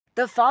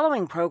The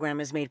following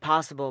program is made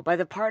possible by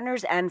the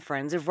partners and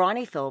friends of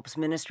Ronnie Phillips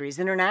Ministries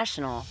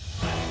International.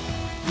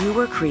 You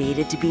were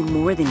created to be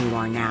more than you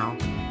are now,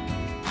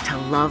 to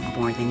love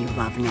more than you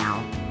love now,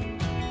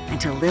 and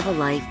to live a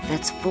life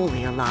that's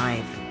fully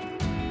alive.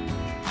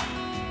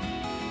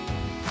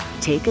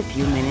 Take a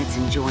few minutes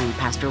and join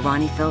Pastor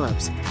Ronnie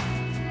Phillips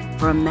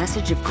for a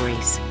message of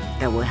grace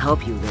that will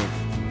help you live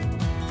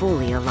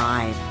fully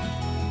alive.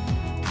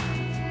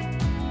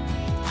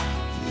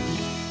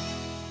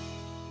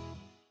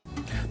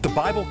 The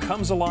Bible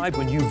comes alive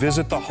when you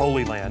visit the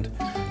Holy Land.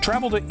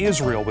 Travel to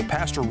Israel with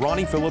Pastor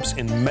Ronnie Phillips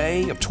in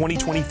May of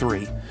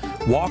 2023.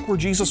 Walk where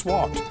Jesus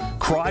walked,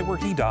 cry where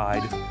He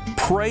died,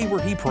 pray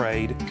where He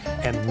prayed,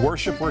 and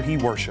worship where He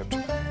worshiped.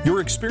 Your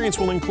experience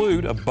will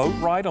include a boat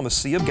ride on the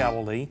Sea of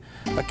Galilee,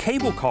 a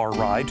cable car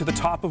ride to the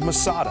top of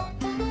Masada,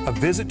 a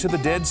visit to the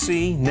Dead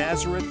Sea,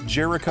 Nazareth,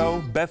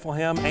 Jericho,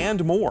 Bethlehem,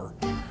 and more.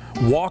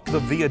 Walk the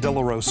Via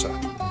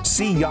Dolorosa.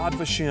 See Yad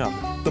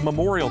Vashem, the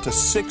memorial to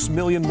 6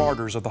 million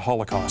martyrs of the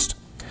Holocaust.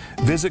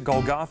 Visit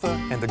Golgotha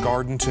and the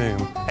Garden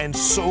Tomb, and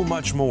so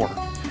much more.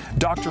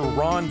 Dr.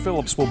 Ron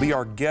Phillips will be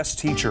our guest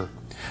teacher.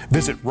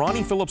 Visit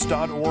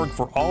ronniephillips.org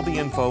for all the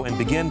info and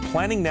begin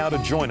planning now to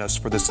join us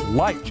for this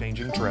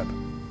life-changing trip.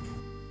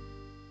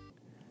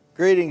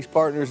 Greetings,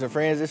 partners and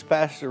friends. This is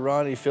Pastor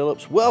Ronnie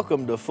Phillips.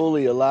 Welcome to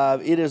Fully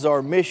Alive. It is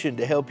our mission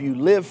to help you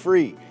live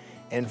free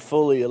and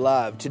fully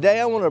alive. Today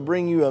I want to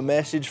bring you a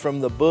message from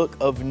the book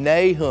of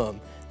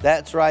Nahum.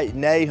 That's right,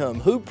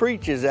 Nahum. Who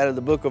preaches out of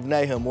the book of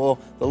Nahum? Well,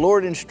 the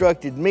Lord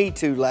instructed me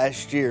to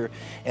last year,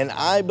 and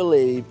I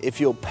believe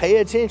if you'll pay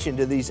attention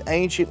to these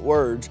ancient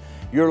words,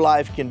 your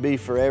life can be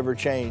forever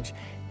changed.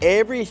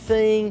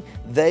 Everything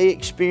they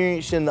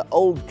experienced in the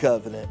Old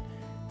Covenant,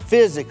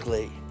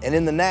 physically and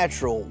in the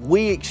natural,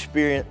 we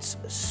experience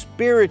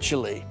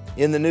spiritually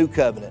in the New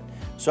Covenant.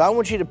 So I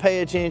want you to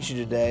pay attention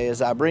today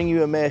as I bring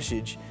you a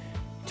message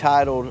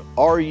titled,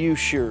 Are You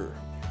Sure?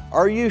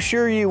 Are you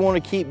sure you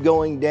want to keep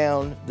going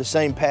down the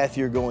same path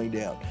you're going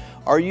down?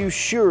 Are you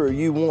sure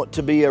you want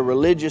to be a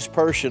religious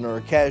person or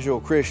a casual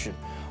Christian?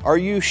 Are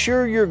you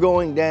sure you're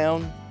going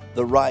down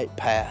the right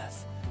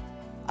path?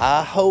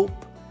 I hope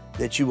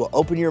that you will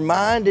open your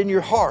mind and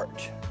your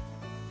heart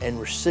and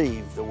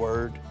receive the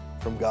word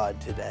from God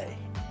today.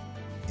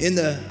 In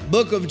the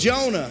book of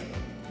Jonah,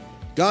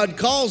 God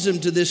calls him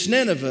to this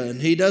Nineveh,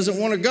 and he doesn't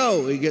want to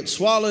go. He gets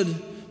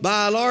swallowed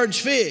by a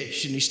large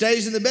fish, and he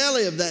stays in the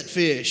belly of that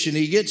fish, and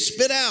he gets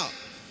spit out.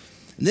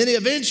 And then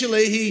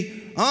eventually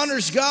he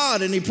honors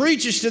God, and he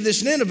preaches to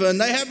this Nineveh,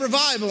 and they have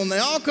revival, and they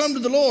all come to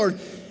the Lord.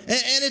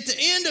 And at the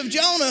end of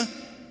Jonah,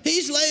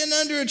 he's laying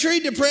under a tree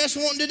depressed,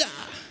 wanting to die.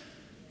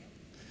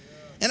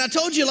 And I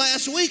told you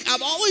last week,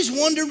 I've always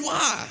wondered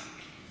why.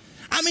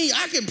 I mean,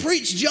 I could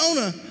preach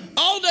Jonah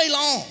all day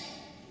long.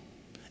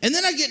 And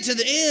then I get to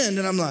the end,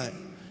 and I'm like,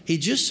 he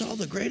just saw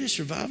the greatest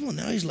revival, and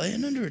now he's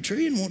laying under a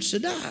tree and wants to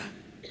die.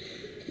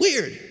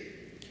 Weird.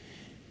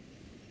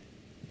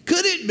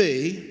 Could it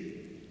be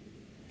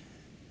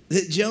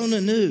that Jonah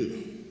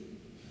knew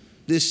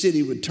this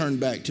city would turn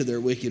back to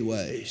their wicked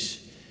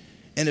ways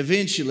and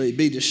eventually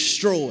be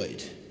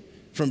destroyed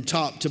from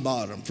top to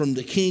bottom, from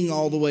the king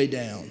all the way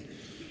down,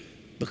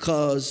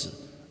 because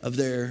of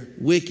their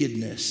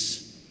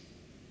wickedness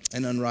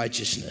and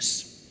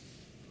unrighteousness?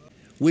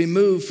 We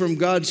move from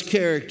God's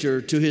character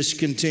to His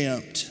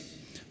contempt,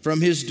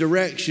 from His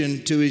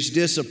direction to His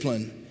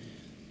discipline.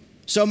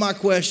 So my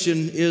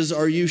question is,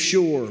 are you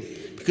sure?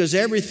 Because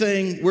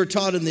everything we're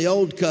taught in the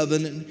Old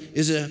Covenant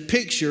is a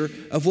picture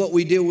of what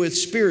we deal with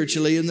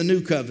spiritually in the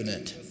New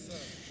Covenant.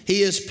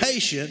 He is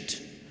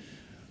patient,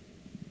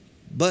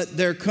 but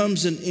there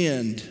comes an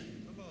end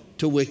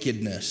to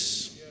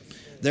wickedness.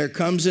 There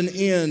comes an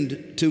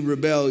end to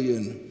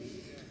rebellion.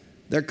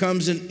 There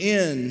comes an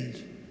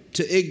end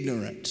to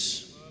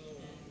ignorance.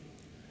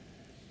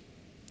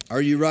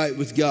 Are you right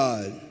with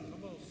God?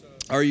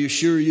 Are you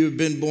sure you've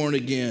been born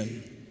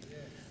again?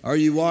 Are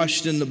you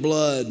washed in the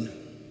blood?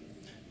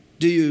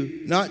 Do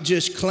you not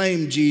just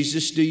claim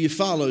Jesus, do you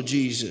follow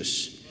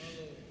Jesus?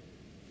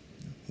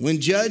 When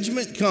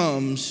judgment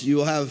comes, you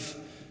will have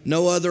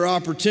no other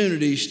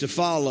opportunities to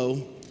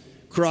follow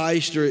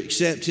Christ or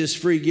accept His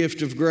free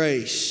gift of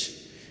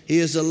grace. He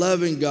is a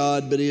loving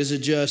God, but He is a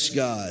just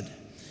God.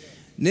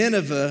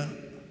 Nineveh,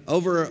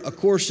 over a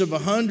course of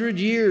 100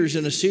 years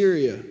in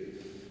Assyria,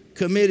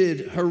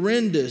 committed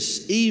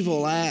horrendous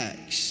evil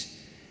acts.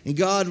 And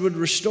God would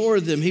restore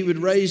them. He would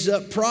raise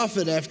up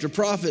prophet after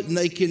prophet, and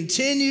they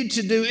continued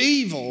to do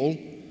evil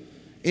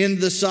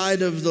in the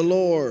sight of the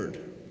Lord.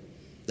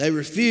 They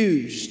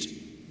refused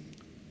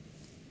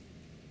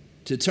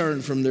to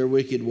turn from their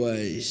wicked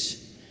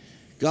ways.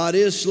 God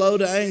is slow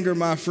to anger,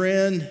 my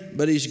friend,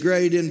 but He's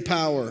great in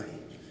power.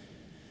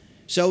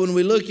 So when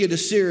we look at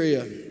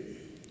Assyria,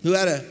 who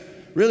had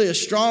really a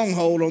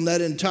stronghold on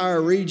that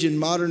entire region,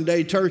 modern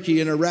day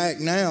Turkey and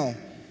Iraq now,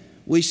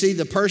 we see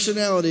the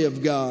personality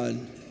of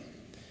God.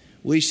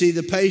 We see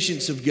the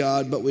patience of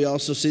God, but we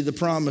also see the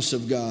promise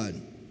of God.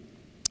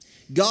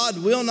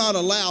 God will not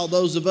allow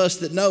those of us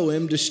that know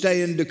Him to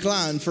stay in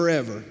decline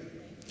forever.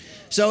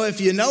 So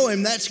if you know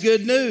him, that's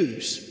good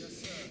news.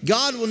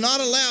 God will not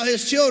allow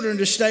his children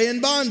to stay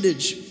in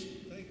bondage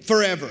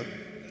forever.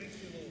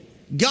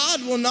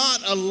 God will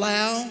not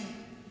allow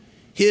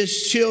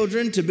his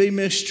children to be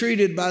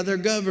mistreated by their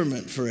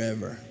government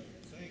forever.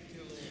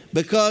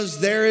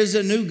 Because there is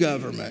a new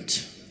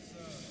government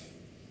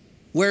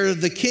where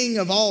the King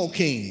of all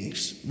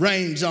kings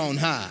reigns on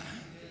high,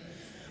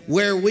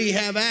 where we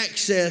have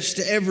access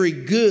to every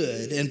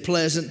good and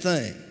pleasant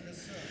thing.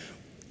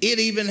 It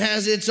even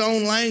has its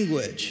own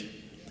language,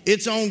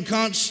 its own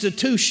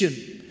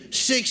constitution,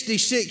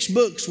 66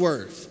 books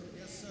worth.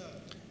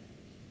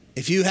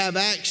 If you have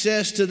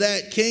access to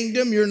that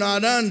kingdom, you're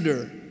not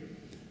under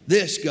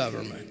this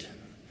government.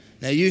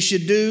 Now you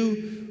should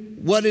do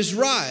what is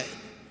right.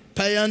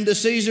 Pay unto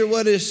Caesar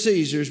what is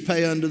Caesar's.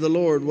 Pay unto the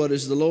Lord what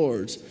is the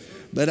Lord's.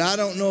 But I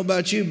don't know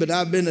about you, but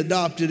I've been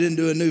adopted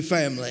into a new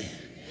family.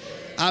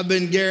 I've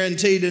been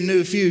guaranteed a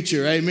new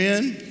future.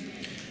 Amen?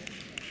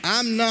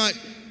 I'm not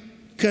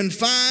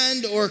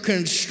confined or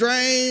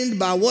constrained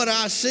by what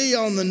I see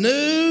on the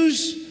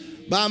news,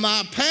 by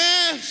my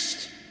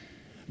past,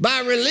 by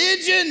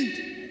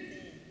religion.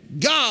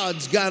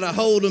 God's got a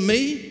hold of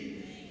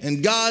me,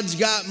 and God's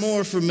got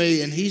more for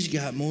me, and he's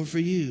got more for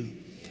you.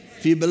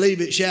 If you believe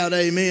it, shout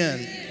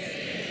amen.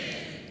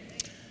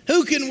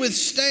 Who can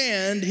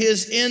withstand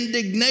his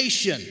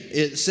indignation?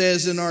 It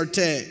says in our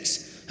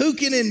text. Who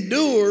can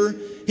endure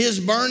his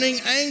burning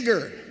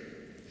anger?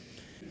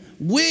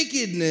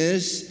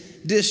 Wickedness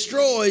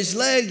destroys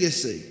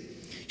legacy.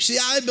 See,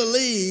 I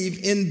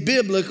believe in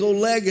biblical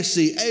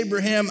legacy.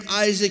 Abraham,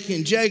 Isaac,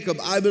 and Jacob.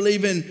 I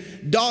believe in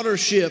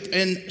daughtership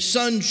and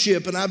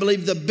sonship. And I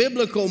believe the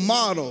biblical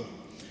model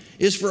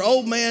is for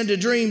old man to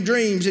dream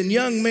dreams and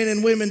young men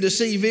and women to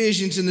see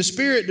visions and the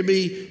Spirit to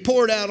be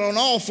poured out on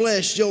all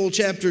flesh, Joel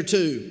chapter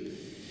 2.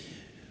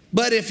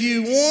 But if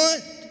you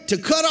want to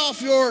cut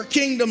off your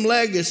kingdom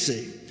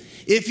legacy,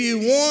 if you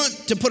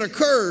want to put a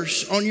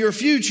curse on your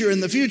future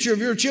and the future of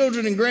your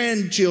children and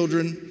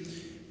grandchildren,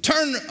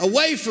 turn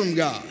away from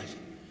God,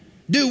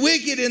 do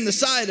wicked in the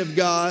sight of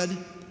God,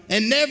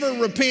 and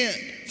never repent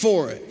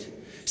for it.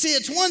 See,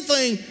 it's one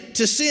thing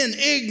to sin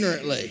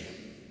ignorantly.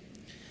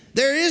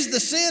 There is the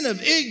sin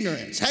of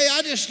ignorance. Hey,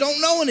 I just don't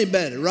know any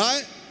better,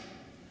 right?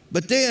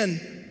 But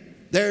then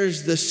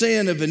there's the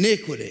sin of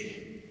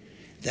iniquity.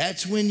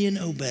 That's when you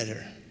know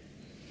better.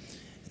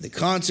 The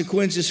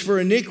consequences for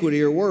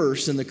iniquity are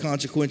worse than the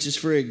consequences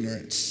for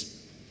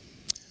ignorance.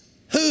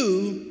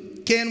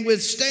 Who can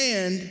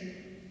withstand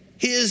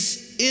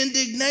his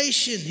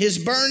indignation, his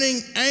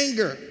burning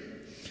anger?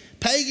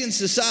 Pagan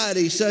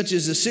societies such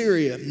as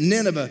Assyria,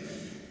 Nineveh,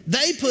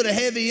 they put a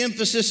heavy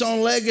emphasis on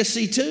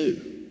legacy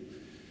too.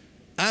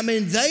 I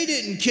mean, they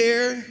didn't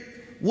care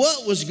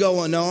what was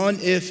going on.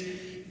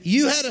 If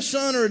you had a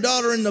son or a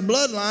daughter in the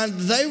bloodline,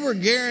 they were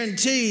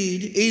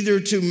guaranteed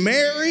either to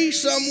marry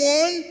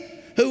someone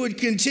who would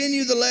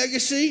continue the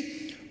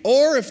legacy,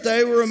 or if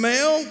they were a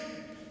male,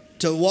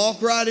 to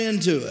walk right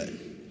into it.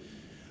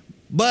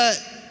 But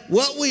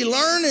what we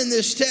learn in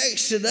this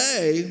text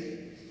today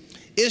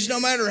is no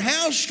matter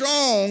how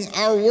strong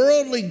our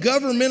worldly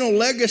governmental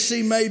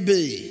legacy may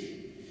be,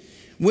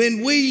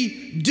 when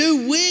we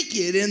do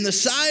wicked in the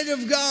sight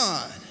of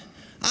God,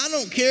 I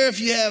don't care if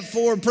you have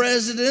 4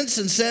 presidents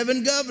and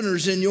 7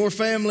 governors in your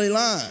family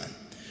line.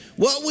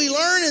 What we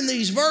learn in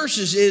these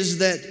verses is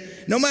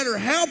that no matter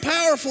how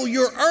powerful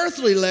your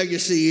earthly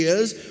legacy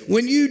is,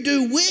 when you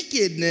do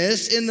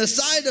wickedness in the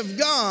sight of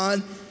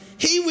God,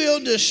 he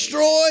will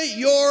destroy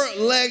your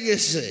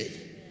legacy.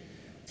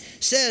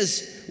 It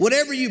says,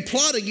 whatever you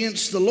plot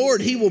against the Lord,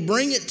 he will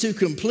bring it to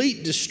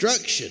complete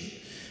destruction.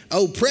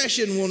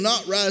 Oppression will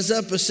not rise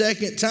up a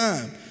second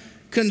time.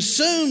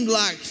 Consumed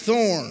like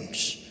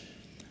thorns.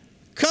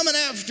 Coming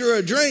after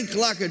a drink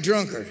like a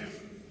drunkard.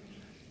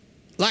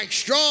 Like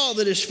straw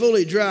that is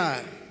fully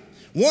dry.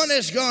 One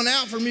has gone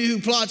out from you who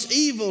plots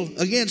evil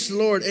against the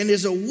Lord and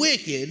is a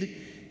wicked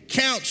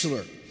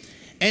counselor.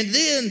 And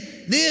then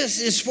this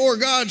is for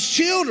God's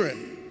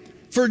children,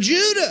 for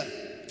Judah,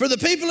 for the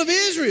people of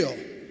Israel.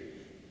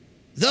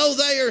 Though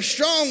they are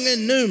strong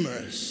and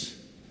numerous,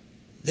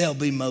 they'll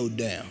be mowed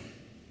down.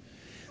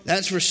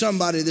 That's for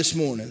somebody this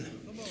morning.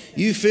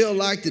 You feel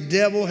like the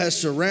devil has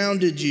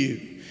surrounded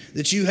you,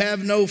 that you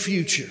have no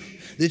future,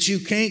 that you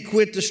can't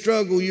quit the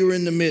struggle you're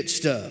in the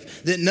midst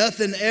of, that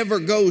nothing ever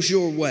goes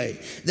your way,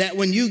 that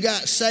when you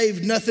got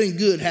saved, nothing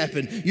good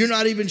happened. You're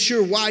not even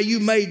sure why you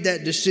made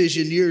that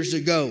decision years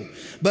ago,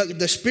 but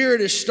the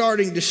Spirit is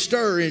starting to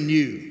stir in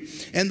you.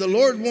 And the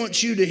Lord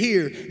wants you to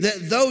hear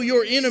that though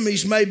your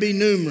enemies may be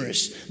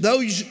numerous, though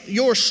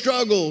your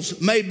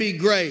struggles may be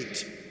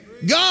great,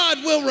 God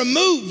will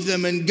remove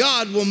them and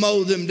God will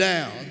mow them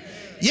down.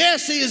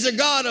 Yes, he is a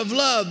God of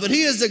love, but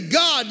he is a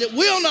God that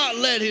will not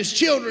let his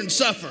children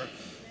suffer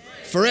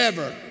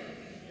forever.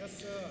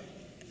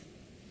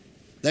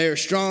 They are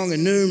strong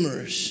and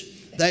numerous.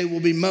 They will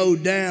be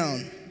mowed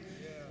down.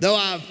 Though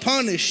I have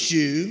punished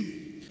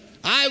you,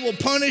 I will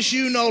punish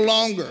you no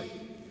longer.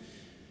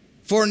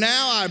 For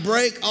now I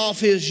break off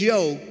his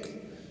yoke,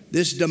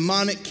 this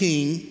demonic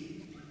king,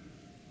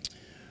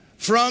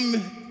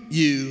 from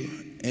you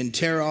and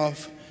tear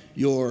off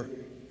your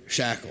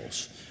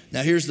shackles.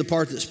 Now here's the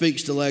part that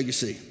speaks to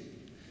legacy.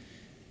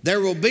 There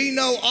will be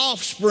no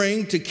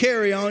offspring to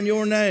carry on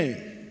your name.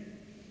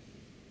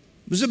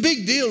 It was a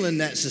big deal in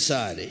that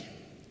society.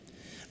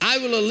 I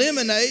will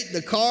eliminate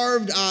the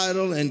carved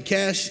idol and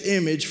cast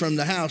image from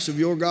the house of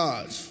your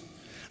gods.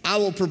 I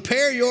will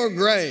prepare your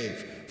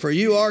grave, for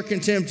you are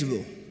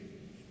contemptible.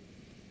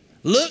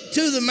 Look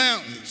to the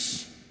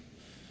mountains,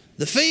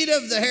 the feet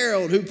of the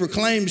herald who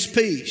proclaims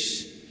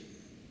peace.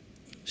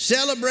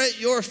 Celebrate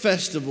your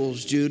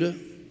festivals, Judah.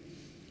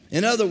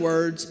 In other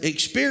words,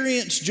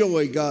 experience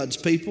joy, God's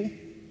people.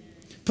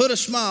 Put a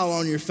smile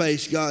on your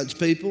face, God's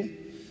people.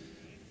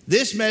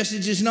 This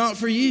message is not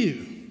for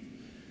you.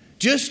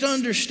 Just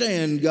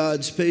understand,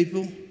 God's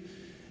people,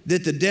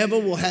 that the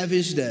devil will have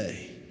his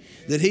day,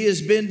 that he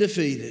has been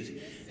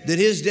defeated, that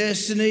his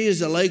destiny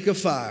is a lake of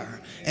fire,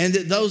 and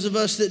that those of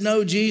us that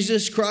know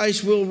Jesus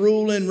Christ will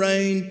rule and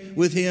reign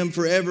with him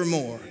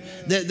forevermore.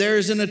 That there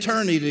is an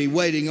eternity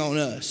waiting on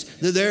us,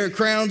 that there are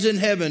crowns in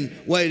heaven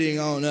waiting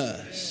on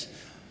us.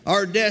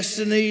 Our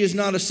destiny is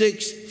not a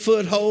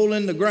 6-foot hole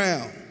in the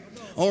ground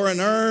or an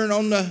urn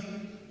on the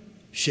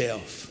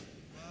shelf.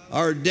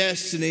 Our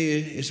destiny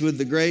is with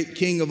the great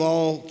King of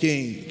all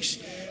kings.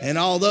 And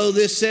although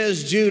this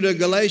says Judah,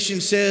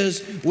 Galatians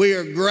says we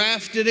are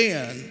grafted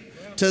in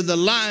to the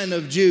line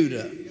of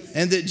Judah,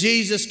 and that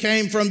Jesus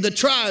came from the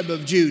tribe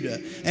of Judah.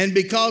 And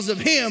because of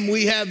him,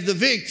 we have the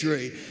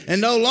victory.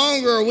 And no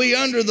longer are we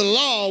under the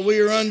law, we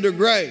are under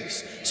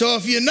grace. So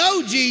if you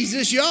know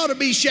Jesus, you ought to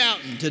be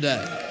shouting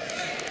today.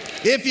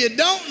 If you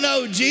don't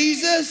know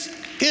Jesus,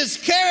 his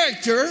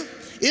character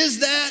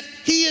is that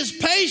he is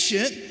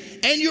patient,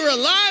 and you're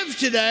alive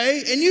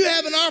today, and you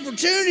have an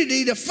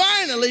opportunity to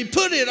finally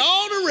put it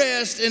all to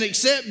rest and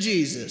accept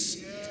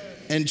Jesus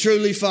and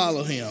truly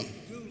follow him.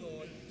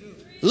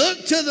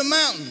 Look to the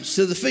mountains,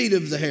 to the feet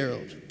of the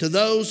herald, to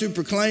those who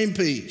proclaim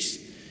peace.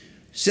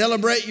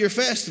 Celebrate your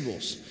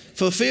festivals.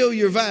 Fulfill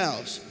your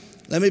vows.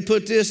 Let me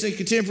put this in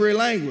contemporary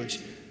language.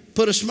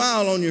 Put a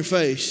smile on your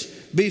face.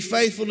 Be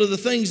faithful to the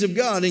things of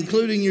God,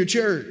 including your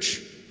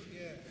church.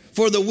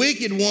 For the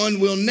wicked one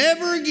will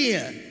never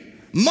again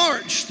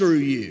march through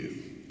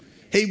you.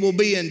 He will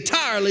be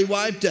entirely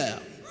wiped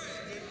out.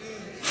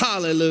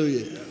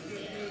 Hallelujah.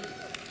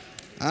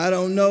 I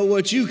don't know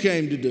what you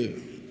came to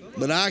do,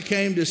 but I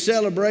came to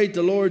celebrate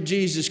the Lord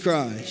Jesus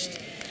Christ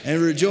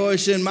and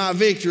rejoice in my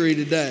victory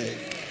today,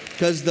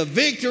 because the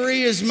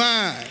victory is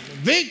mine.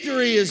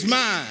 Victory is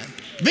mine.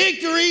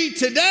 Victory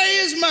today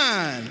is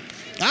mine.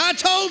 I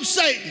told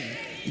Satan,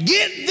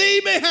 get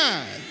thee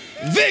behind.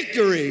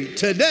 Victory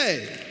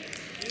today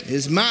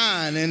is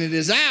mine, and it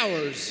is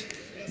ours,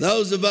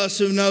 those of us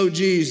who know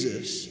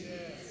Jesus.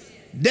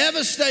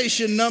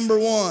 Devastation, number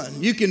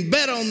one. You can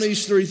bet on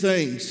these three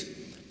things.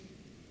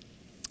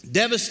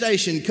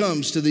 Devastation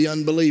comes to the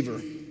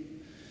unbeliever.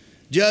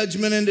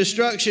 Judgment and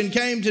destruction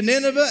came to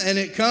Nineveh, and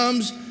it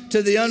comes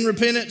to the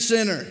unrepentant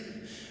sinner.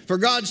 For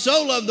God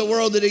so loved the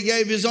world that he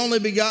gave his only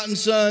begotten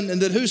Son,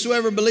 and that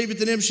whosoever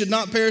believeth in him should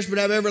not perish but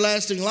have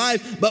everlasting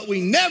life. But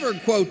we never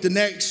quote the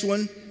next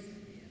one.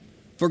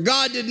 For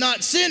God did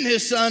not send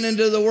his Son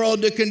into the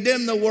world to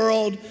condemn the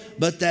world,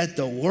 but that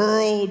the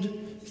world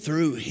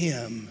through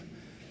him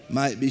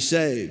might be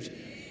saved.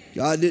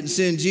 God didn't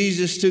send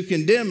Jesus to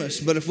condemn us,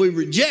 but if we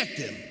reject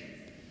him,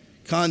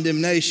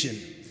 condemnation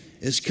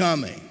is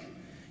coming.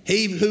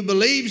 He who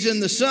believes in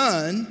the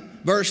Son,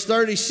 verse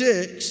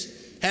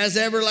 36, has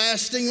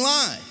everlasting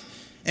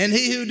life. And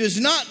he who does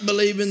not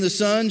believe in the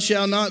Son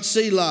shall not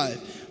see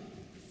life,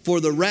 for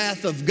the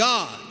wrath of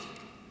God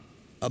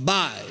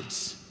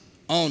abides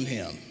on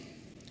him.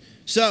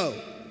 So,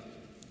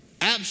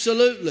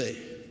 absolutely,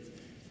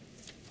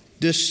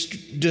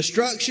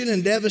 destruction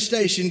and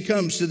devastation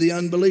comes to the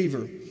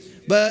unbeliever.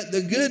 But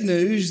the good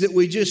news that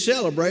we just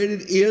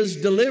celebrated is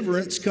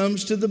deliverance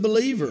comes to the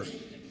believer.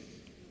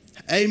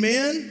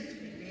 Amen?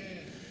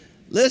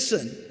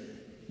 Listen,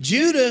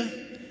 Judah,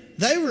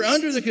 they were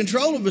under the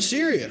control of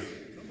Assyria.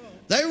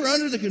 They were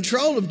under the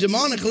control of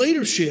demonic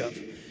leadership.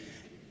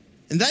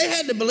 And they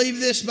had to believe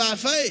this by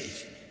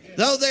faith.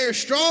 Though they are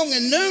strong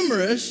and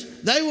numerous,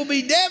 they will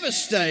be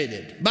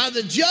devastated by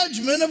the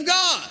judgment of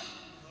God.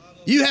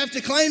 You have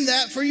to claim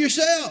that for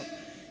yourself.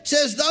 It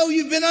says, though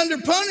you've been under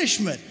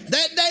punishment,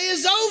 that day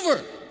is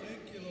over.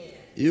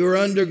 You are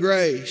under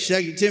grace.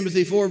 2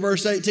 Timothy 4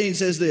 verse 18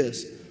 says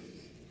this,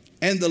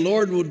 and the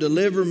Lord will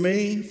deliver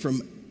me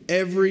from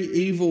every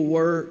evil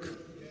work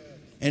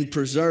and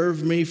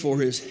preserve me for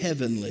his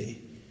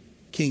heavenly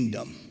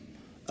kingdom,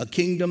 a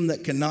kingdom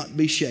that cannot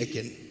be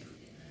shaken.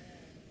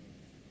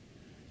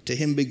 To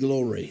him be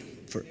glory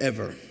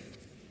forever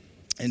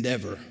and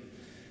ever.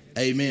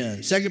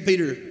 Amen. 2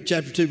 Peter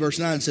chapter 2 verse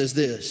 9 says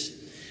this,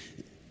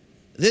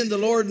 then the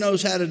Lord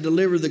knows how to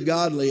deliver the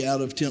godly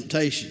out of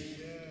temptation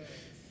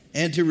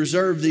and to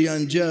reserve the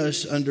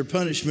unjust under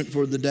punishment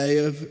for the day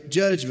of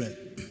judgment.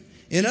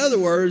 In other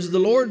words, the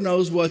Lord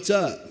knows what's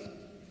up.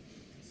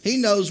 He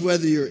knows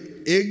whether you're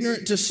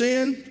ignorant to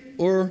sin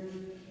or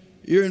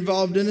you're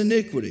involved in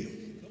iniquity.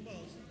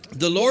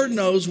 The Lord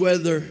knows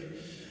whether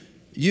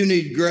you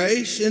need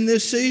grace in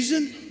this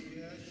season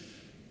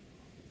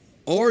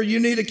or you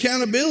need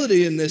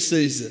accountability in this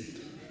season.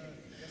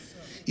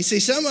 You see,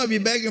 some of you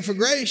begging for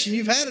grace and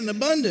you've had an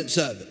abundance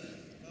of it.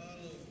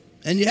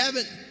 And you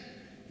haven't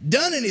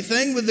done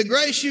anything with the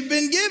grace you've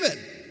been given.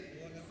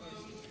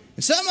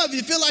 And some of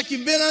you feel like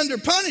you've been under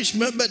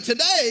punishment, but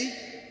today,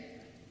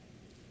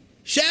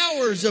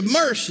 showers of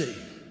mercy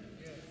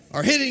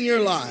are hitting your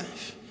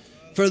life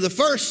for the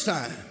first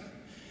time.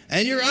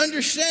 And you're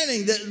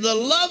understanding that the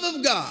love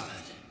of God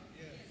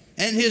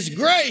and His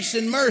grace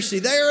and mercy,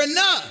 they are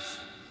enough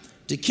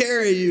to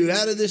carry you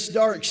out of this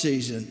dark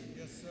season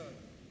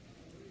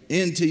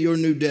into your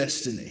new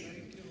destiny.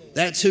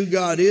 That's who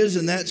God is,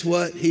 and that's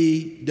what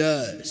He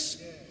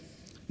does.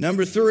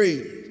 Number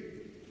 3,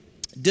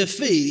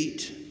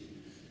 defeat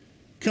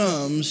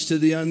comes to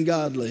the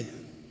ungodly.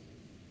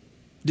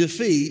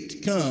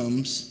 Defeat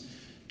comes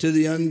to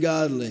the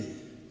ungodly.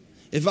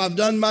 If I've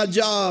done my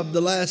job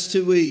the last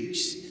 2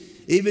 weeks,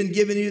 even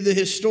given you the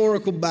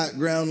historical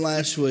background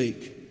last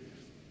week,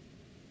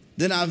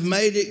 then I've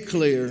made it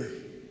clear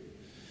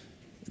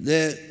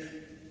that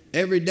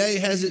every day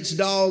has its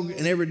dog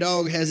and every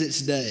dog has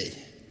its day.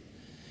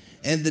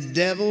 And the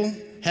devil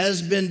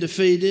has been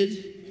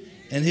defeated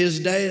and his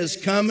day is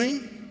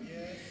coming.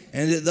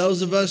 And that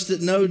those of us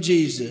that know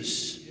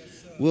Jesus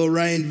will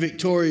reign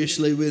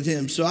victoriously with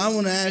Him. So I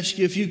want to ask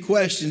you a few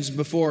questions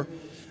before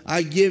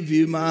I give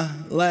you my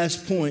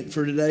last point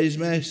for today's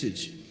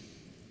message.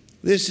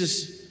 This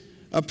is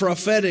a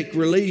prophetic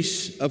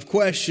release of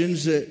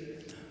questions that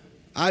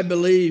I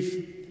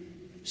believe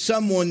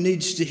someone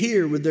needs to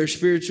hear with their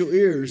spiritual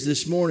ears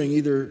this morning,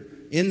 either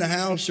in the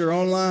house or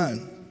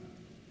online.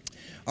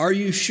 Are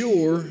you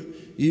sure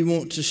you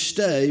want to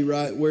stay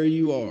right where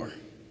you are?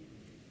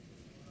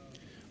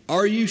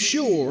 Are you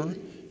sure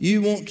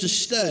you want to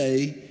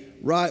stay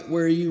right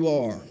where you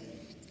are?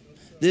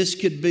 This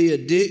could be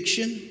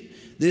addiction.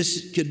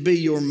 This could be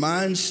your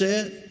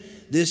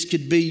mindset. This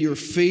could be your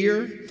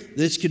fear.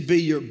 This could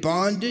be your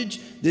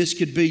bondage. This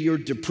could be your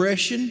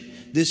depression.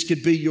 This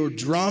could be your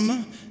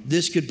drama.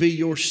 This could be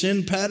your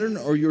sin pattern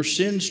or your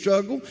sin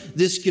struggle.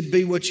 This could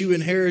be what you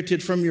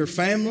inherited from your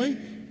family.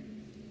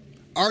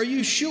 Are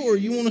you sure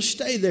you want to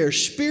stay there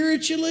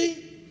spiritually?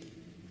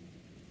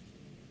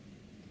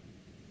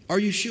 Are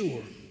you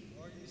sure?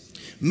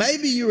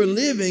 Maybe you are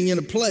living in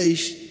a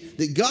place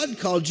that God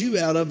called you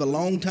out of a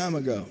long time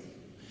ago.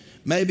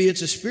 Maybe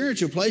it's a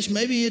spiritual place.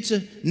 Maybe it's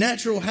a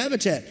natural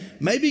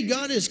habitat. Maybe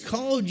God has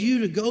called you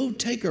to go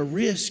take a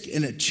risk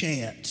and a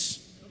chance.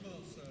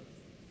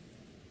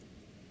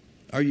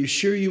 Are you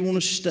sure you want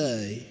to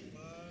stay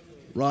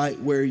right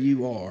where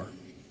you are?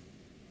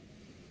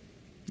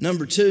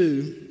 Number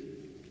 2,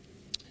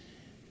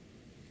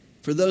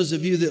 for those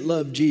of you that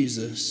love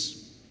Jesus,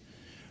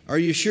 are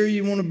you sure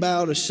you want to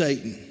bow to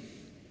Satan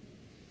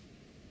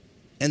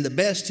and the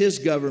best his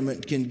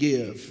government can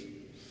give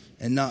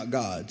and not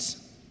God's?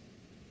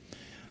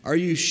 Are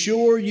you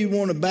sure you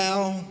want to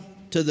bow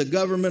to the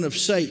government of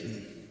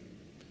Satan,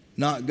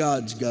 not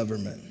God's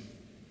government?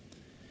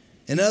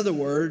 In other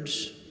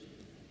words,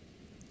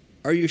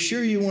 are you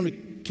sure you want to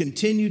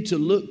continue to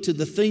look to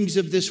the things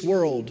of this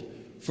world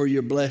for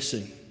your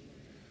blessing,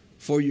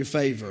 for your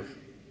favor,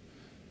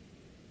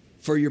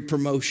 for your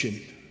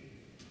promotion,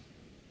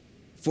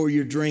 for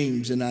your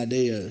dreams and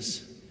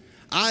ideas?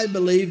 I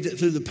believe that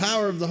through the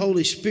power of the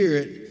Holy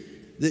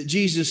Spirit that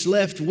Jesus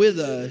left with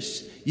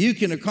us, you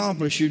can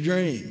accomplish your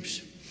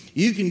dreams.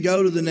 You can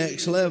go to the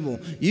next level.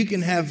 You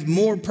can have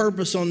more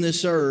purpose on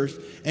this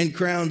earth and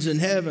crowns in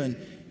heaven.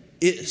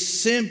 It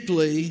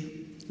simply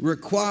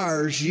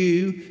requires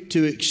you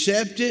to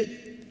accept it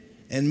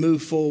and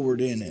move forward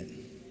in it.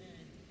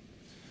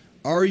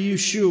 Are you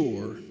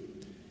sure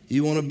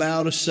you want to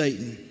bow to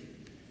Satan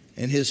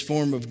and his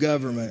form of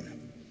government?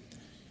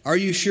 Are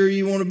you sure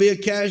you want to be a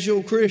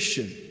casual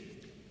Christian?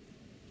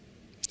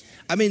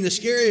 I mean, the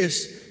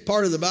scariest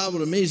part of the Bible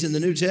to me is in the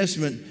New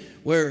Testament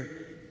where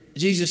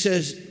Jesus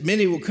says,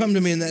 many will come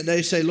to me in that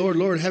day, say, Lord,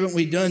 Lord, haven't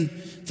we done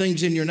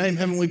things in your name?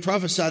 Haven't we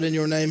prophesied in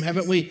your name?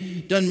 Haven't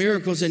we done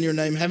miracles in your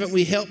name? Haven't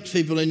we helped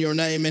people in your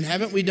name? And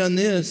haven't we done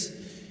this?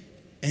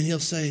 And he'll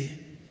say,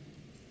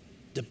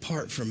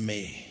 depart from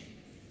me.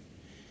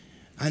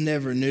 I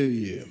never knew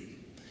you.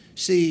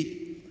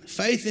 See,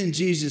 faith in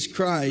Jesus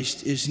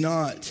Christ is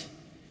not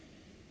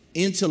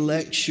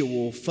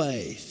intellectual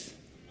faith.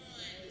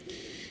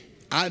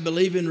 I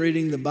believe in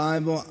reading the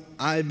Bible.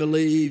 I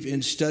believe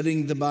in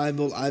studying the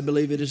Bible. I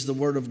believe it is the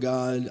Word of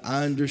God.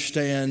 I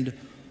understand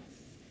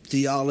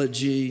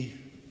theology.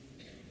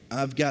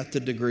 I've got the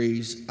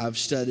degrees. I've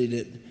studied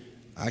it.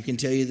 I can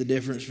tell you the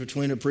difference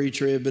between a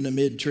pre-trib and a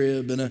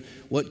mid-trib and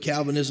what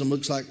Calvinism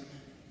looks like.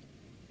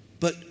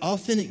 But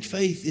authentic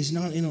faith is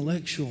not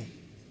intellectual.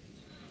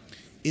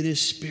 It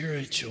is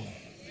spiritual.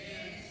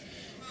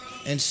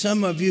 And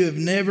some of you have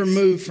never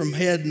moved from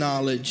head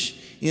knowledge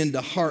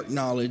into heart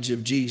knowledge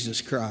of Jesus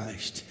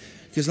Christ.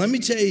 Because let me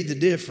tell you the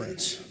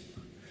difference.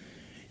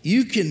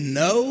 You can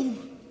know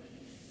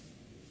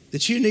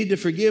that you need to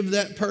forgive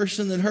that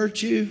person that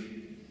hurt you,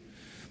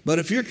 But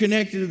if you're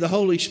connected to the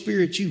Holy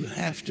Spirit, you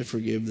have to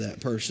forgive that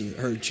person that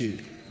hurt you.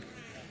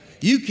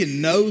 You can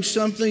know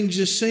something's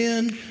a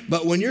sin,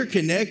 but when you're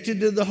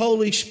connected to the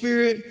Holy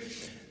Spirit,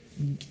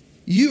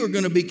 you are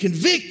going to be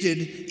convicted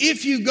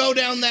if you go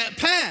down that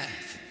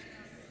path.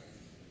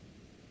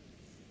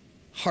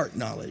 Heart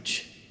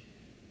knowledge,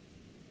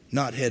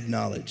 not head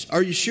knowledge.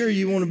 Are you sure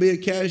you want to be a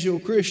casual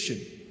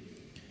Christian?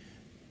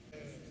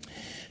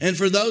 And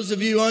for those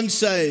of you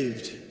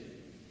unsaved,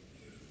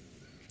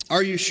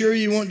 are you sure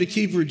you want to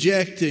keep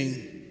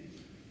rejecting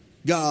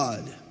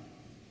God?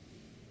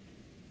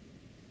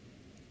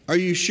 Are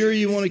you sure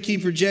you want to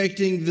keep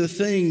rejecting the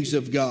things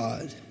of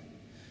God?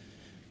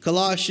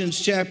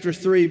 Colossians chapter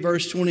 3,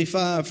 verse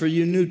 25, for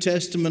you New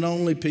Testament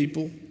only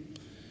people.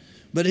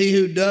 But he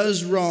who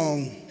does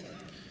wrong,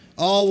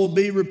 all will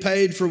be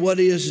repaid for what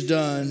he has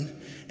done,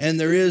 and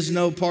there is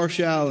no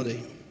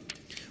partiality.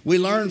 We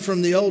learn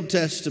from the Old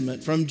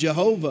Testament, from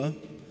Jehovah,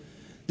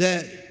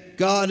 that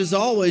God has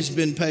always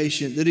been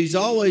patient, that he's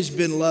always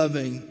been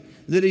loving,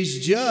 that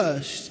he's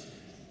just,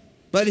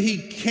 but he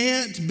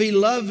can't be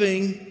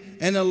loving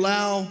and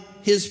allow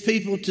his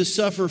people to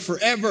suffer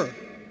forever.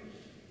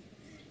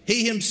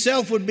 He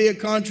himself would be a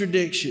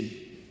contradiction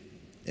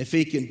if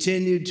he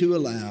continued to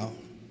allow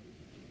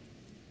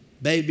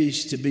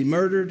babies to be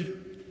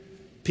murdered,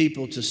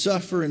 people to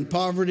suffer in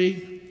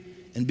poverty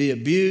and be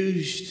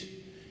abused,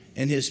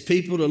 and his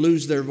people to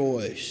lose their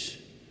voice.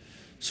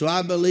 So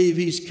I believe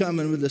he's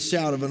coming with the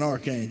shout of an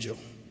archangel.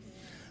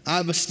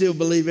 I still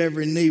believe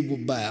every knee will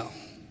bow.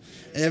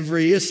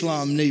 Every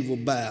Islam knee will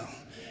bow.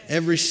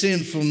 Every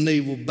sinful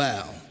knee will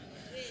bow.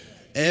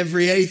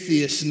 Every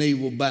atheist knee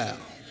will bow.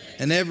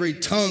 And every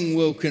tongue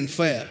will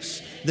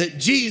confess that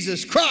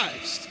Jesus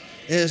Christ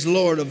is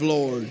Lord of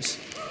lords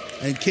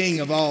and King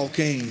of all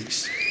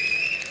kings.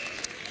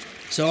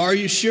 So are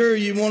you sure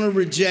you want to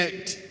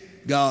reject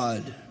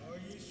God?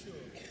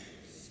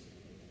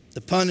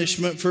 The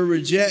punishment for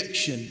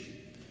rejection.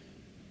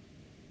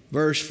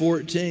 Verse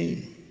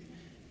 14.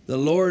 The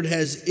Lord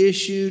has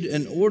issued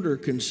an order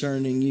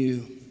concerning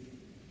you.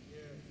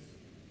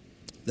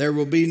 There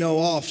will be no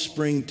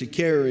offspring to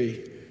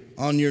carry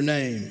on your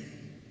name.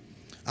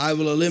 I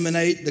will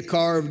eliminate the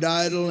carved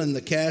idol and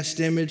the cast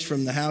image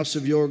from the house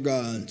of your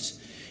gods.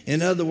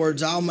 In other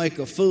words, I'll make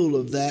a fool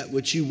of that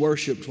which you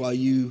worshiped while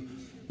you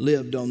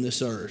lived on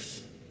this earth.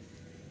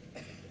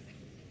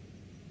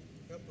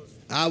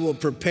 I will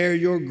prepare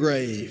your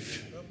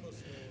grave,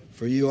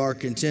 for you are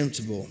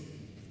contemptible.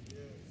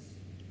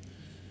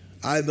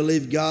 I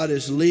believe God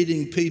is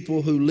leading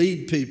people who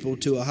lead people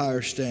to a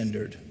higher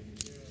standard.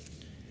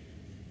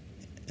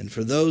 And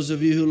for those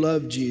of you who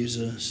love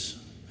Jesus,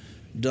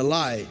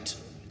 delight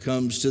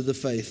comes to the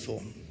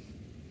faithful.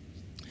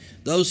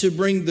 Those who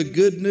bring the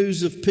good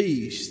news of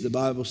peace, the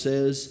Bible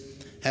says,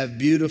 have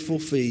beautiful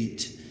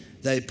feet.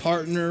 They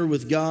partner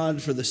with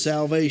God for the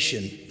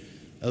salvation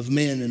of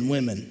men and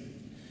women.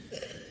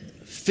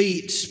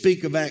 Feet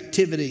speak of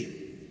activity,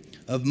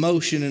 of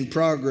motion and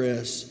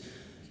progress.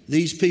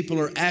 These people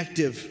are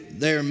active.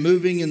 They are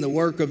moving in the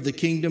work of the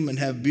kingdom and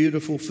have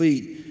beautiful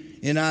feet.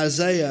 In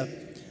Isaiah,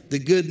 the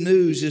good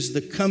news is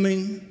the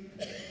coming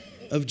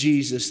of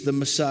Jesus, the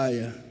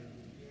Messiah.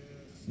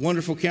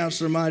 Wonderful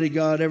Counselor, mighty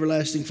God,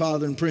 everlasting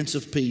Father, and Prince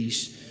of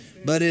Peace.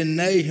 But in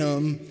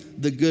Nahum,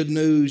 the good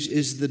news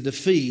is the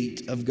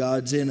defeat of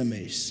God's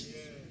enemies.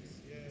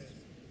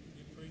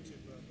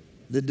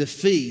 The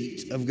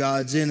defeat of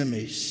God's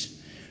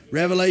enemies.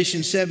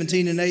 Revelation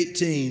 17 and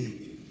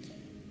 18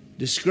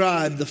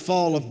 describe the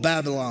fall of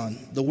Babylon,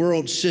 the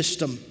world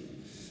system,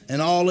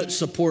 and all its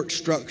support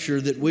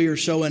structure that we are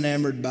so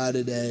enamored by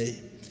today,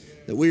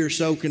 that we are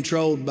so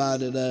controlled by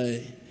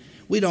today.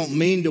 We don't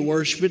mean to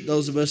worship it,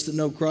 those of us that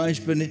know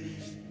Christ, but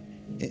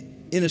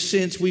in a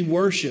sense we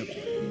worship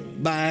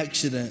by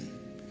accident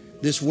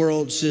this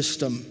world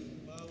system.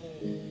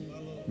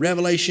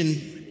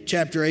 Revelation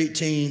chapter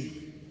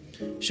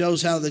 18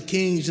 shows how the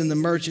kings and the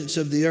merchants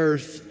of the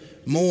earth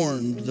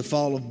mourned the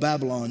fall of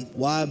Babylon.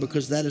 Why?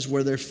 Because that is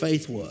where their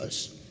faith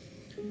was.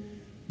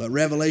 But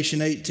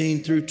Revelation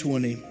 18 through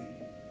 20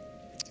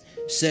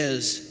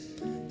 says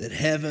that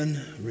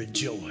heaven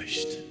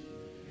rejoiced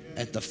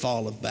at the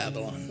fall of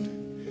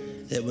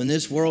Babylon. That when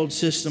this world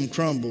system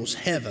crumbles,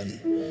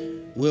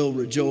 heaven will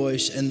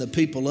rejoice, and the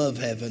people of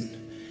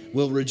heaven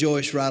will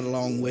rejoice right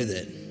along with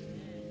it.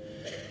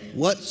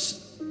 What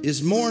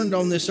is mourned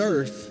on this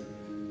earth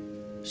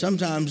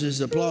sometimes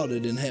is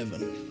applauded in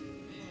heaven.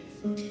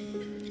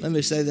 Let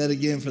me say that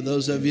again for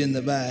those of you in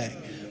the back.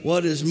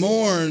 What is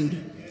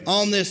mourned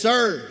on this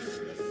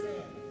earth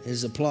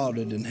is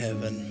applauded in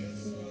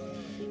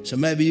heaven. So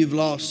maybe you've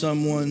lost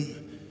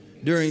someone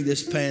during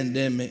this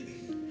pandemic.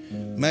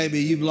 Maybe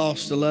you've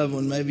lost a loved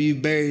one. Maybe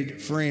you've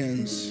buried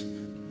friends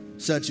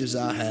such as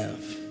I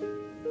have.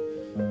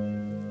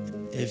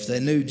 If they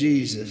knew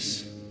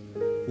Jesus,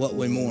 what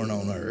we mourn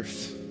on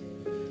earth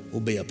will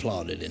be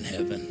applauded in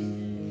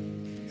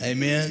heaven.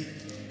 Amen.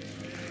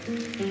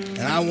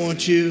 And I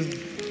want you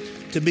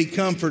to be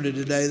comforted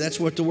today. That's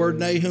what the word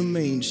Nahum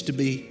means, to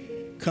be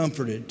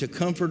comforted, to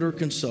comfort or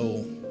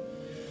console.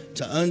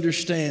 to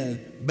understand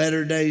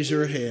better days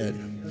are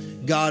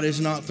ahead. God is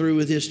not through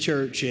with His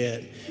church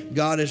yet.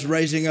 God is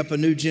raising up a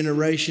new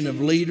generation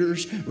of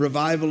leaders.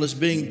 Revival is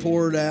being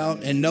poured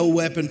out, and no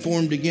weapon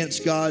formed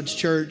against God's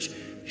church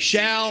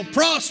shall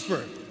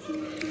prosper.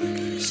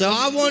 So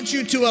I want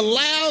you to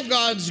allow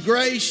God's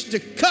grace to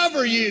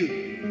cover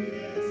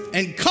you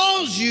and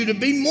cause you to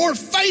be more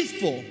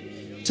faithful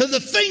to the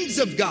things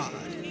of God,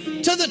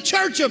 to the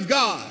church of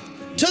God,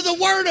 to the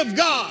Word of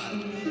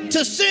God,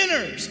 to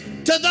sinners,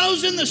 to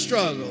those in the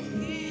struggle.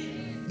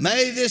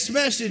 May this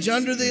message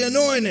under the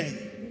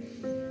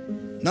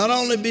anointing not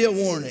only be a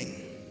warning,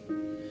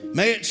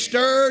 may it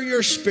stir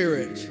your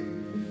spirit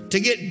to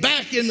get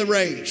back in the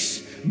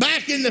race,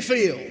 back in the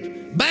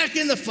field, back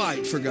in the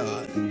fight for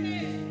God.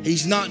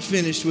 He's not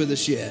finished with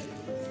us yet.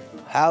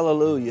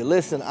 Hallelujah.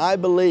 Listen, I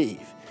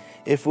believe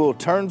if we'll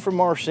turn from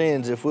our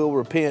sins, if we'll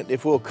repent,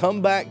 if we'll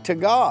come back to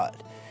God,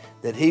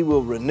 that He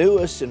will renew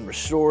us and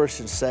restore us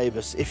and save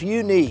us. If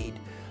you need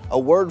a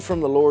word from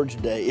the Lord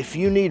today, if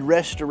you need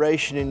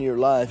restoration in your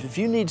life, if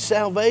you need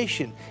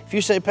salvation, if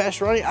you say,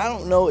 Pastor Ronnie, I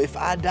don't know if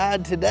I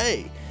died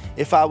today,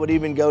 if I would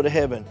even go to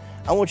heaven,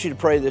 I want you to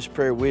pray this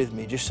prayer with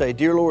me. Just say,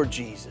 Dear Lord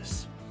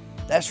Jesus.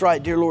 That's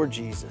right, dear Lord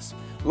Jesus.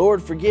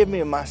 Lord, forgive me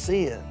of my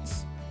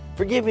sins.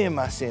 Forgive me of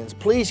my sins.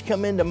 Please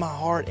come into my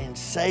heart and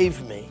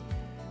save me.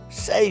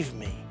 Save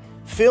me.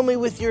 Fill me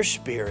with your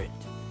Spirit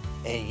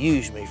and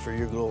use me for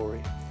your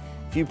glory.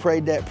 If you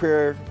prayed that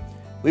prayer,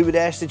 we would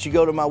ask that you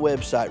go to my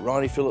website,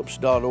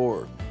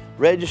 ronniephillips.org.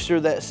 Register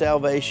that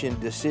salvation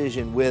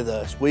decision with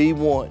us. We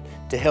want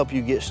to help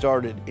you get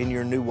started in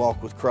your new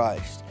walk with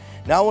Christ.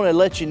 Now I want to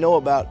let you know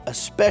about a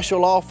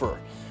special offer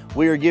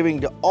we are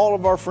giving to all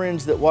of our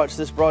friends that watch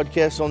this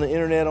broadcast on the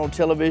internet, on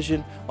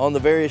television, on the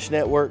various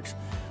networks.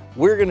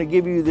 We're going to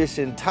give you this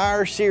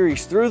entire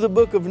series through the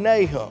book of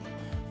Nahum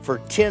for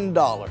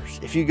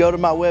 $10. If you go to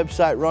my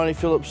website,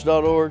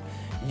 ronniephillips.org,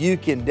 you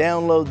can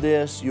download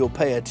this. You'll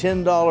pay a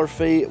 $10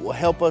 fee. It will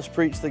help us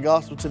preach the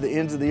gospel to the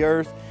ends of the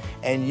earth,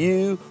 and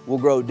you will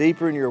grow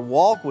deeper in your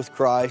walk with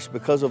Christ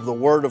because of the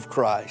Word of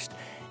Christ.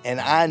 And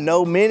I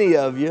know many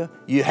of you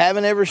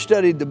haven't ever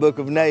studied the book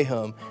of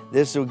Nahum.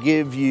 This will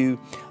give you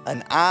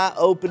an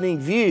eye-opening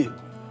view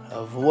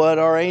of what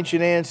our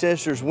ancient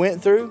ancestors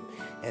went through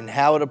and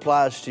how it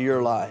applies to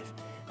your life.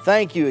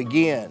 Thank you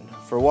again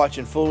for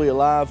watching Fully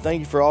Alive. Thank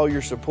you for all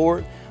your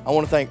support. I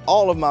want to thank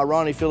all of my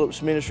Ronnie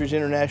Phillips Ministries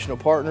International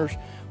partners.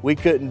 We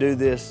couldn't do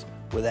this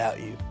without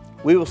you.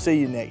 We will see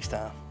you next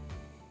time.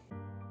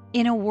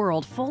 In a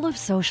world full of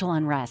social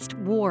unrest,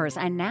 wars,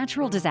 and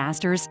natural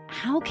disasters,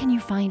 how can you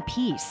find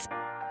peace?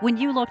 When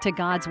you look to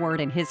God's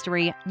Word and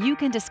history, you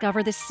can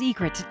discover the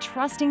secret to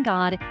trusting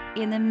God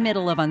in the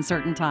middle of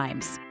uncertain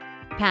times.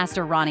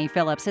 Pastor Ronnie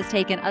Phillips has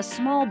taken a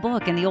small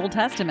book in the Old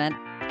Testament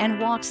and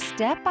walked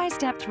step by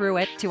step through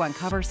it to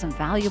uncover some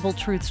valuable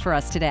truths for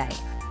us today.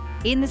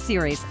 In the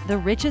series, The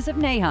Riches of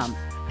Nahum,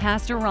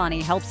 Pastor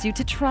Ronnie helps you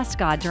to trust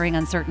God during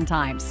uncertain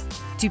times,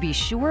 to be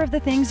sure of the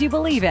things you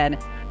believe in,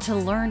 to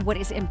learn what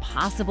is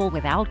impossible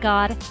without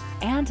God,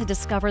 and to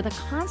discover the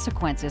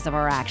consequences of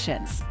our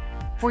actions.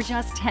 For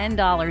just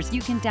 $10,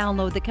 you can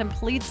download the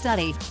complete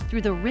study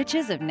through The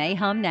Riches of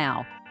Nahum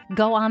now.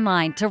 Go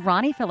online to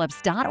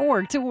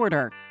ronniephillips.org to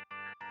order.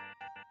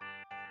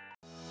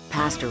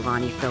 Pastor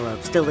Ronnie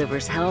Phillips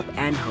delivers help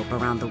and hope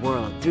around the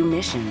world through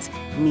missions,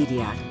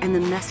 media, and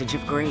the message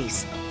of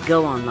grace.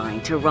 Go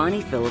online to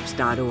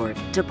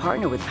ronniephillips.org to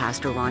partner with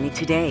Pastor Ronnie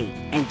today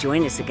and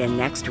join us again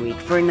next week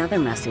for another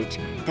message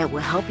that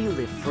will help you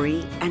live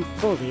free and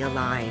fully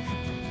alive.